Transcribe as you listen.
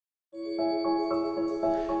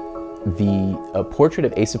The portrait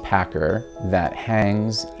of Asa Packer that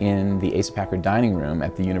hangs in the Asa Packer Dining Room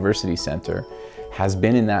at the University Center has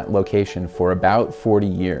been in that location for about 40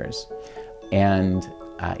 years. And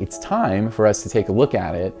it's time for us to take a look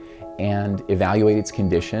at it and evaluate its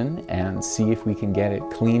condition and see if we can get it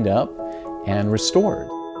cleaned up and restored.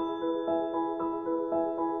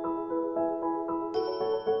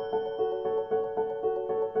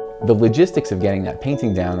 The logistics of getting that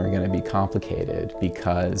painting down are going to be complicated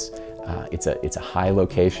because it's a high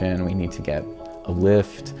location. We need to get a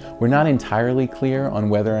lift. We're not entirely clear on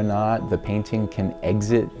whether or not the painting can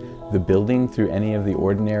exit the building through any of the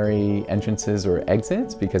ordinary entrances or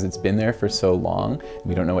exits because it's been there for so long.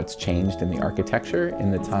 We don't know what's changed in the architecture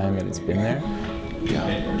in the time that it's been there.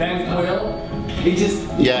 Yeah. Thanks, Will.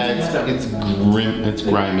 It's grim. It's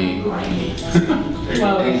grimy.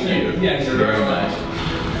 Well, thank you. Yes, very much.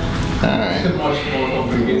 Alright.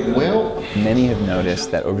 Well, many have noticed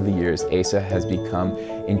that over the years, Asa has become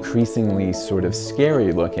increasingly sort of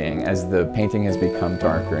scary looking as the painting has become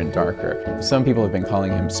darker and darker. Some people have been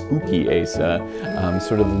calling him Spooky Asa,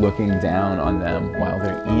 sort of looking down on them while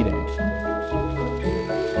they're eating.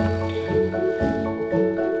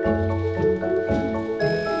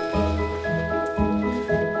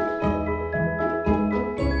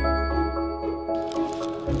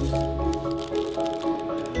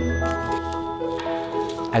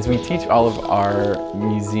 As we teach all of our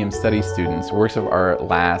museum study students, works of art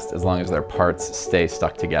last as long as their parts stay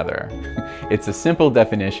stuck together. It's a simple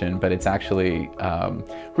definition, but it's actually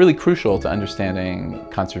really crucial to understanding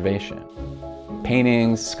conservation.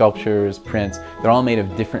 Paintings, sculptures, prints, they're all made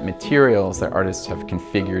of different materials that artists have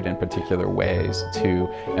configured in particular ways to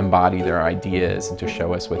embody their ideas and to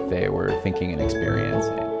show us what they were thinking and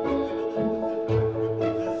experiencing.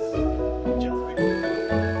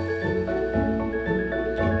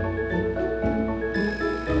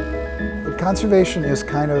 Conservation is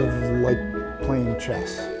kind of like playing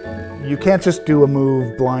chess. You can't just do a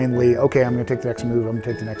move blindly, okay, I'm going to take the next move, I'm going to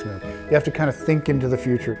take the next move. You have to kind of think into the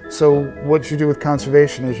future. So what you do with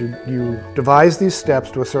conservation is you devise these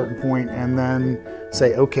steps to a certain point and then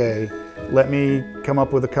say, okay, let me come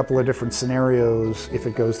up with a couple of different scenarios if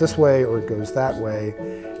it goes this way or it goes that way.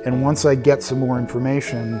 And once I get some more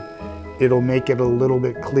information, it'll make it a little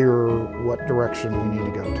bit clearer what direction we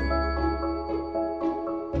need to go to.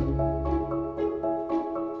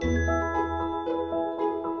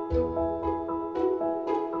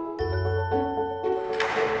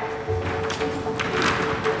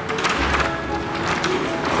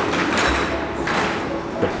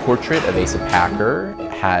 The portrait of Asa Packer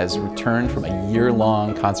has returned from a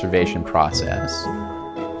year-long conservation process.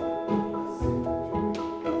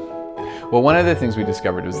 Well, one of the things we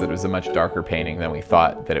discovered was that it was a much darker painting than we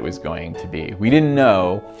thought that it was going to be. We didn't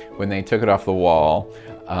know when they took it off the wall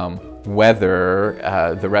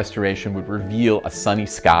whether the restoration would reveal a sunny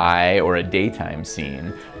sky or a daytime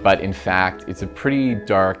scene, but in fact it's a pretty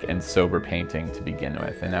dark and sober painting to begin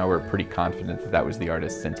with, and now we're pretty confident that that was the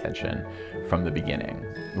artist's intention from the beginning.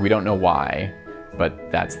 We don't know why,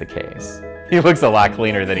 but that's the case. He looks a lot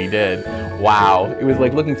cleaner than he did. Wow, it was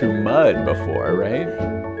like looking through mud before, right?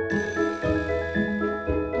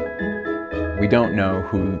 We don't know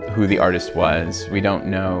who the artist was. We don't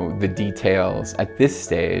know the details at this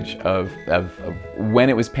stage of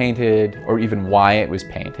when it was painted or even why it was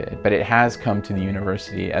painted, but it has come to the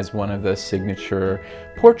university as one of the signature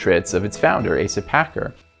portraits of its founder, Asa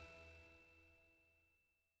Packer.